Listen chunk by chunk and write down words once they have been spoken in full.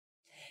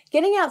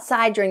Getting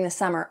outside during the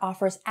summer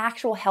offers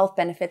actual health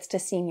benefits to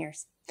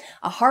seniors.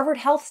 A Harvard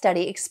Health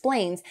study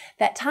explains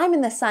that time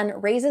in the sun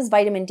raises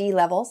vitamin D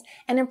levels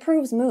and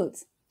improves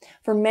moods.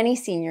 For many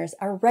seniors,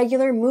 a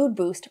regular mood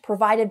boost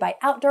provided by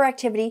outdoor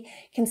activity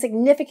can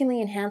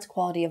significantly enhance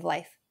quality of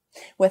life.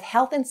 With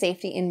health and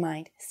safety in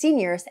mind,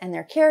 seniors and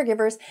their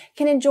caregivers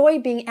can enjoy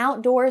being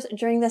outdoors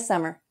during the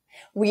summer.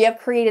 We have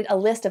created a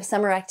list of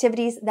summer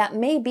activities that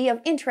may be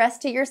of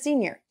interest to your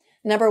senior.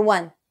 Number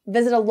 1,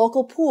 visit a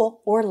local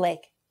pool or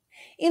lake.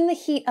 In the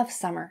heat of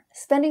summer,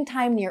 spending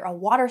time near a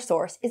water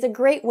source is a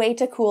great way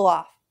to cool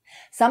off.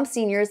 Some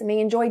seniors may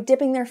enjoy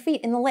dipping their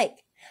feet in the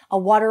lake, a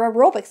water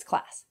aerobics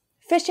class,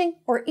 fishing,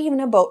 or even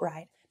a boat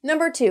ride.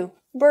 Number 2,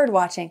 bird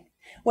watching.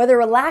 Whether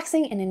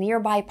relaxing in a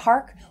nearby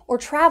park or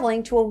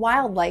traveling to a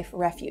wildlife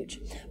refuge,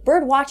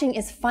 bird watching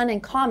is fun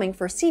and calming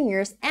for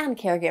seniors and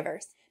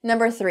caregivers.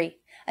 Number 3,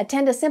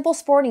 attend a simple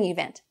sporting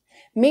event.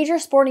 Major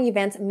sporting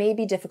events may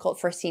be difficult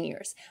for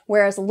seniors,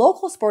 whereas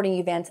local sporting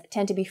events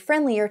tend to be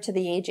friendlier to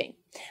the aging.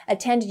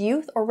 Attend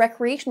youth or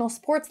recreational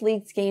sports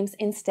leagues games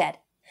instead.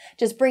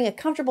 Just bring a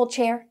comfortable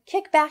chair,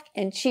 kick back,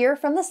 and cheer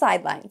from the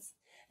sidelines.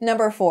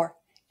 Number 4,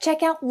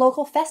 check out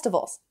local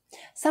festivals.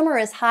 Summer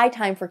is high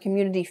time for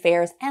community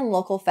fairs and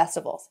local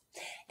festivals.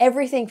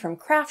 Everything from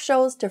craft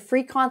shows to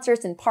free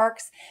concerts in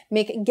parks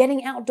make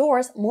getting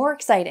outdoors more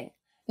exciting.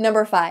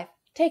 Number 5,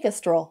 take a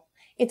stroll.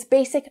 It's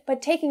basic,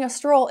 but taking a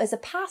stroll is a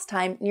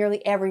pastime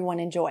nearly everyone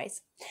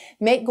enjoys.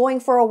 Make going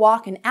for a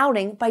walk an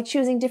outing by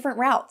choosing different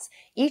routes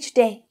each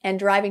day and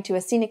driving to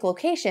a scenic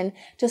location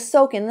to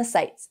soak in the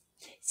sights.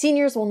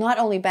 Seniors will not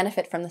only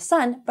benefit from the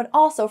sun, but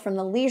also from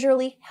the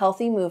leisurely,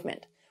 healthy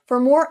movement.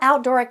 For more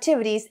outdoor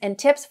activities and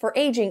tips for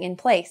aging in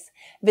place,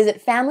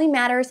 visit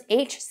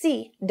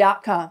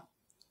FamilyMattersHC.com.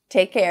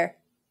 Take care.